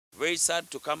very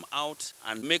sad to come out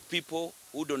and make people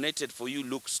who donated for you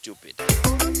look stupid.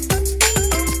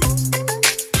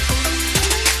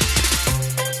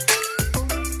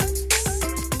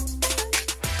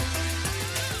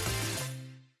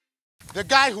 The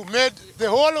guy who made the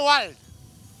whole world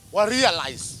will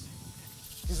realize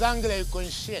his angle is going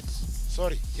shit.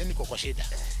 Sorry,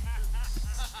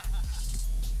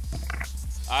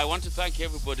 I want to thank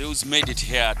everybody who's made it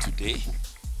here today.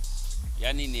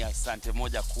 Yani ni asante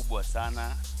moja kubwa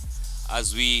sana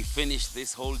as we finish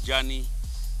this whole journey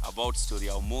about story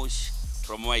ya Omosh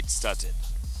from where it started.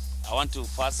 I want to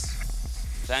first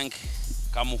thank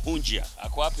Kamuhunjia.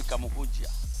 Ako wapi Kamuhunjia?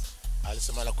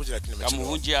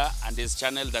 Kamuhunjia and his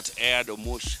channel that aired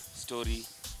Omosh story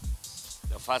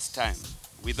the first time.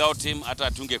 Without him hata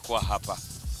hatungekuwa hapa.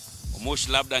 Omosh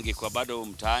labda angekuwa bado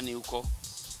mtaani huko,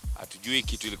 hatujui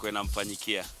kitu ilikuwa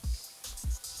inamfanyikia.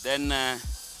 Then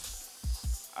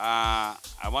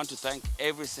I want to thank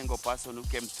every single person who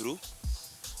came through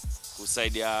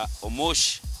kusaidia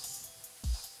Omosh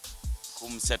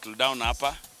settle down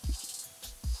hapa.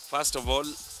 First of all,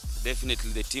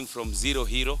 definitely the team from Zero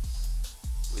Hero.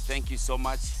 We thank you so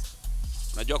much.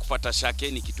 Unajua kupata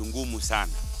shake ni kitu ngumu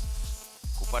sana.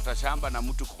 Kupata shamba na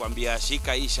mtu kukwambia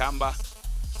shika hii shamba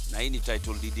na hii ni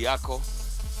title deed yako.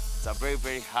 It's a very,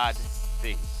 very hard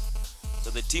thing.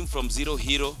 So the team from Zero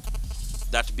Hero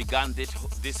that began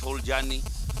this whole journey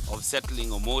of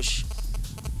settling Omosh,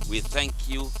 we thank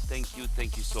you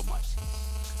so much.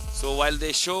 So while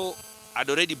the show had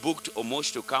already booked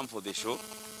Omosh to come for the show,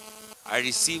 I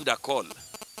received a call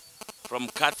from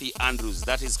Kathy Andrews.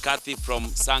 That is Kathy from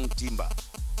Sang Timber.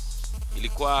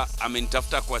 Ilikuwa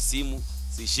amenitafuta kwa simu,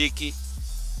 sishiki.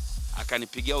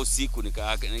 Akanipigia usiku,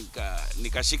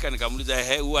 nikashika nikamuuliza,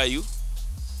 hey, who are you?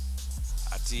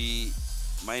 Ati,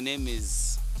 my name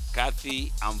is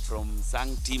Kathy, I'm from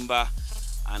Sang Timber,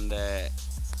 and I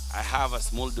have a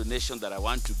small donation that I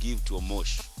want to give to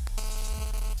Omosh.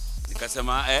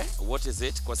 Nikasema, what is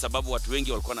it? Kwa sababu watu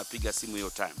wengi walikuwa napiga simu hiyo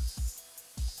time.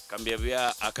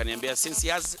 Akaniambia, since he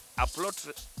has a plot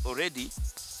already,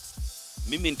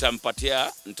 mimi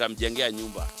nitamjengea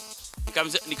nyumba.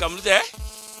 Nikamuuliza,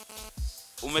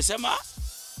 umesema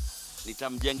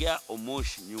nitamjengea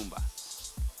Omosh nyumba.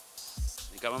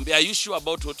 Nikamwambia, are you sure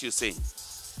about what you're saying?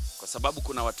 Kwa sababu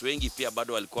kuna watu wengi pia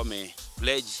bado walikuwa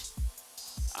pledge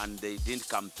and they didn't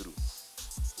come through.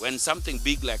 When something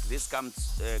big like this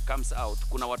comes out,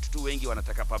 kuna watu tu wengi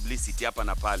wanataka publicity hapa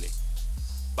na pale,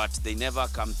 but they never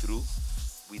come through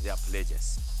with their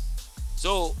pledges.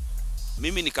 So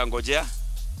mimi nikangojea,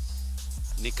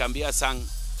 nikambia Sang,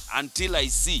 until I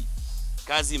see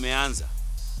kazi imeanza,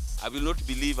 I will not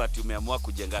believe that umeamua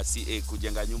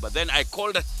kujenga nyumba. Then I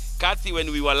called Kathy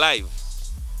when we were live.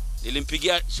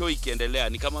 Nilimpigia show ikiendelea,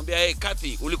 nikamwambia, hey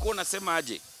Kathy, ulikuwa unasema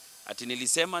aje? Ati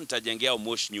nilisema nitajengea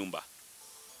Omosh nyumba.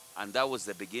 And that was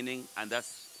the beginning, and that's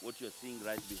what you're seeing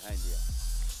right behind here.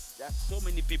 There are so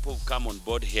many people who come on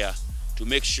board here to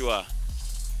make sure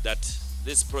that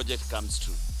this project comes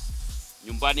true.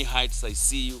 Nyumbani Heights, I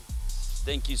see you.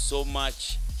 Thank you so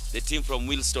much. The team from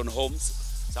Wilston Homes,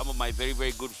 some of my very,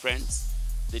 very good friends.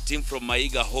 The team from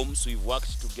Maiga Homes, we've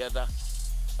worked together.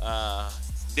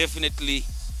 Definitely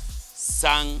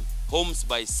Sang, Homes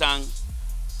by Sang,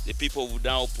 the people who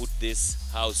now put this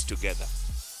house together.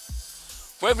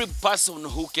 For every person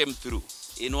who came through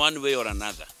in one way or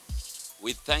another,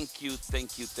 we thank you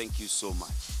so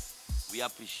much. We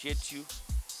appreciate you,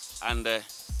 and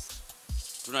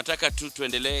tunataka tu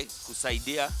tuendelee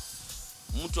kusaidia.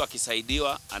 Mtu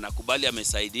akisaidiwa anakubali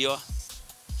amesaidiwa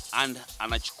and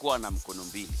anachukua na mkono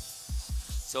mbili.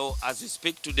 So as we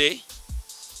speak today,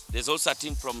 there's also a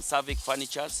team from Savic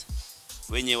Furnitures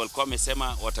wenye walikuwa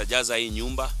wamesema watajaza hii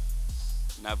nyumba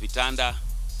na vitanda,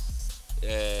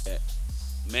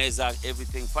 meza,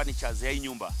 everything, furnitures ya hii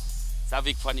nyumba.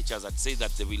 Savic Furnitures had said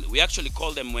that they will. We actually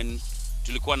called them when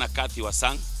tulikuwa na Kathy wa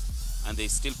Sang, and they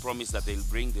still promise that they'll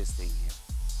bring this thing here.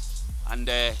 And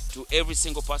to every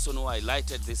single person who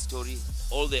highlighted this story,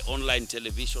 all the online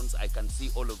televisions, I can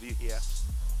see all of you here.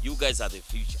 You guys are the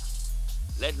future.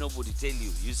 Let nobody tell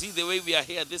you. You see the way we are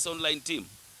here, this online team.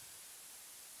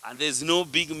 And there's no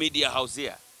big media house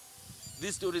here.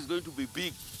 This story is going to be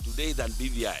big today than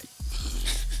BVI.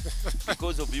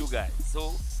 Because of you guys.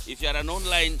 So if you're an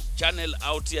online channel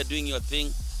out here doing your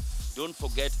thing, don't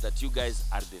forget that you guys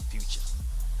are the future.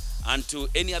 And to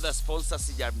any other sponsor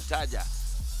sijamtaja,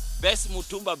 Best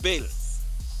Mutumba Bales.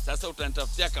 Sasa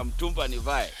utanitafutia kamtumba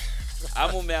nivae.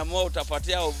 Ama umeamua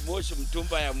utapatia Omosh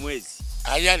mtumba ya mwezi.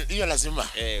 Hiyo lazima.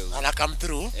 Ana come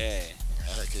through.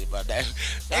 Okay, baadaye.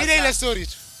 Ile story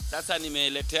tu. Sasa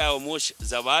nimeletea Omosh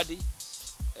zawadi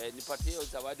Nipatie hiyo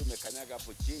zawadi umekanyaga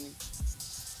hapo chini.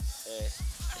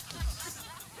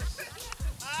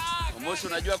 Omosh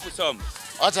unajua kusoma?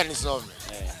 Acha nisome.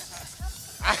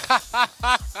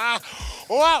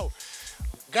 Wow.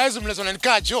 Guys, mnaweza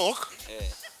nikaa joke.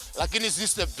 Lakini this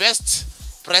is the best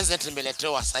present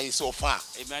nimeletewa sahi so far.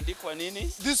 Imeandikwa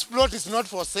nini? This plot is not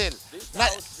for sale.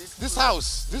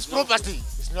 This property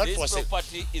is not for sale. This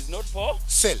property is not for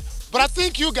sale. But I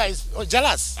think you guys,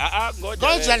 jealous.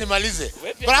 Ngoja nimalize.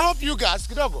 But I hope you guys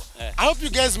kidogo. I hope you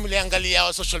guys mliangalia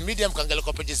our social media mkaangalia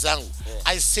kwa pages zangu.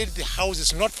 I said the house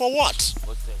is not for what?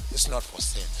 It's not for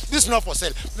sale. This is not for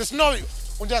sale. There's no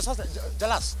unja sasa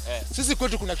jealous. Sisi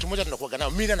kwetu kuna kitu moja tunakuwa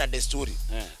nayo mila na desturi.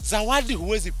 Zawadi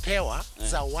huwezi pewa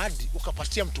zawadi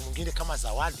ukapatia mtu mwingine kama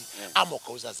zawadi ama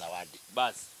ukauza zawadi.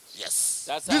 Bas. Yes.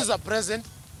 This is a present.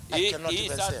 Hii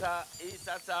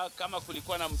sasa kama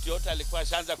kulikuwa na mtu yote alikuwa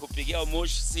ashaanza kupigia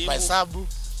Omosh simu. Mahesabu.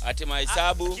 Ati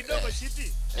mahesabu. Kidogo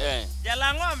shiti.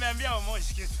 Jalango ameambia Omosh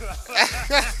kitu.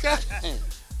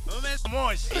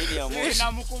 Omosh.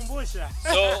 Namkumbusha.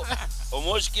 So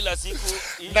Omosh kila siku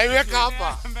ndaiweka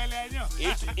hapa.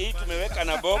 Hii tumeweka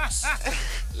na box.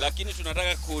 Lakini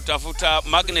tunataka kutafuta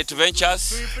Magnet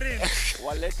Ventures.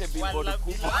 Walete billboard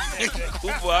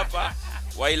kubwa hapa.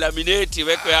 Wailaminate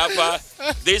wekwe hapa.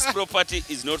 This property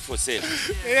is not for sale.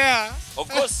 Yeah. Of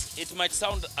course, it might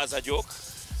sound as a joke.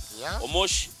 Yeah.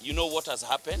 Omosh, you know what has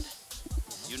happened.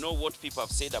 You know what people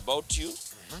have said about you.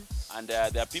 And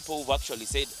there are people who've actually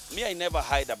said, me, I never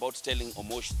hide about telling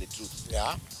Omosh the truth.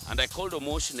 Yeah. And I called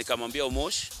Omosh, nikamwambia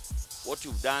Omosh, what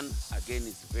you've done again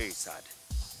is very sad.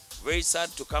 Very sad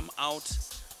to come out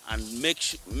and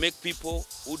make people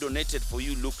who donated for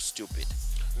you look stupid.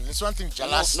 There's one thing,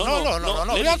 jealous.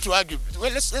 No. We have to argue.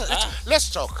 Well, let's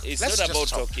talk. It's let's not about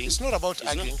talk. talking. It's not about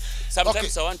arguing.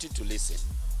 Sometimes I want you to listen.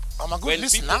 I'm a good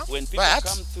listener. When people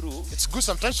come through, it's good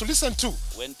sometimes to listen too.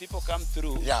 When people come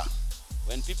through,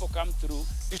 when people come through,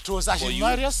 it was a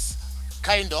humorous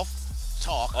kind of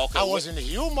talk. Okay, I was in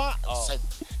humor. Said,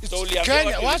 it's so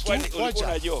Kenya.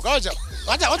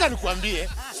 Wacha nikuambie.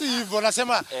 Si hivyo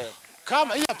nasema.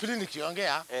 Kama hii pili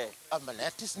nikiongea ama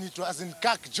letis ni to as in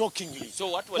cack jokingly.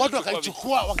 So watu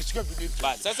wakichukua video.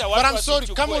 Sasa but I'm sorry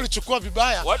kama ulichukua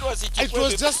vibaya. Watu wasichukue. It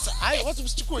was just watu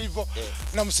msichukue hivyo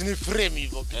na msini frame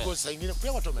hivyo because wengine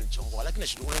pia watu wamenichongoa lakini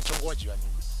unanichongoa juu ya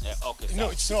nini? Okay.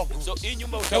 No, it's not good. So hii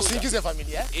nyumba utauza. Usiingize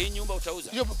familia. Hii nyumba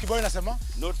utauza. Hiyo kibao inasema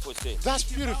not for sale. That's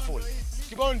beautiful.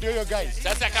 Kibao ndio hiyo guys.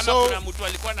 Sasa kama kuna mtu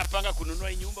alikuwa anapanga kununua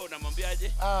hii nyumba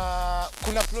unamwambiaje?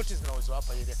 Kuna ploti zinauzwa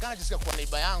hapa ile. Kana jisikia kwa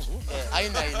neighbor yangu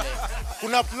aina ile.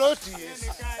 Kuna ploti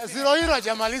Zero Hero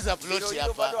hajamaliza ploti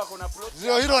hapa.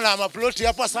 Zero Hero na maploti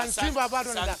hapa Santimba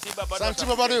bado ni.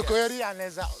 Santimba bado yuko area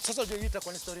anaweza. Sasa unajua ita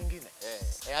kwa story nyingine.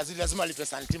 Azili lazima lipe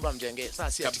Santimba mjengee.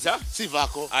 Sasa si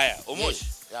vako. Haya, Omosh.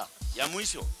 Ya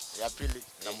mwisho, ya pili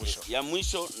na mwisho. Ya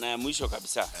mwisho na ya mwisho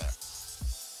kabisa.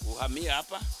 Uhamia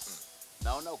hapa.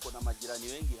 Naona uko na majirani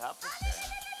wengi hapa.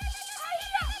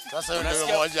 Sasa yule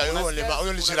mmoja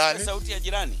huyo ni jirani. Sauti ya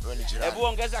jirani. Hebu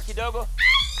ongeza kidogo.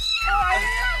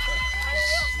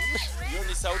 Hiyo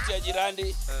ni sauti ya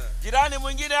jirani. Jirani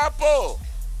mwingine hapo.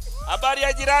 Habari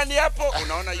ya jirani hapo.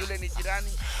 Unaona yule ni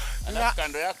jirani. Alafu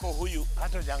kando yako huyu.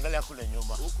 Hata ukiangalia kule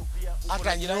nyuma. Huku pia.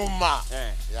 Hata nyuma.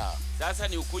 Sasa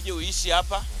ni ukuje uishi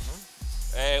hapa.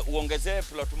 Uongezee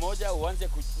plot moja uanze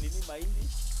nini mahindi.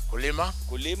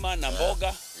 Kulima na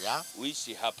mboga.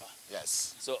 Uishi hapa.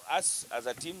 Yes. So as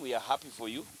a team we are happy for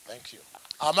you. Thank you.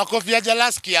 Makofi ya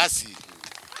jealous kiasi.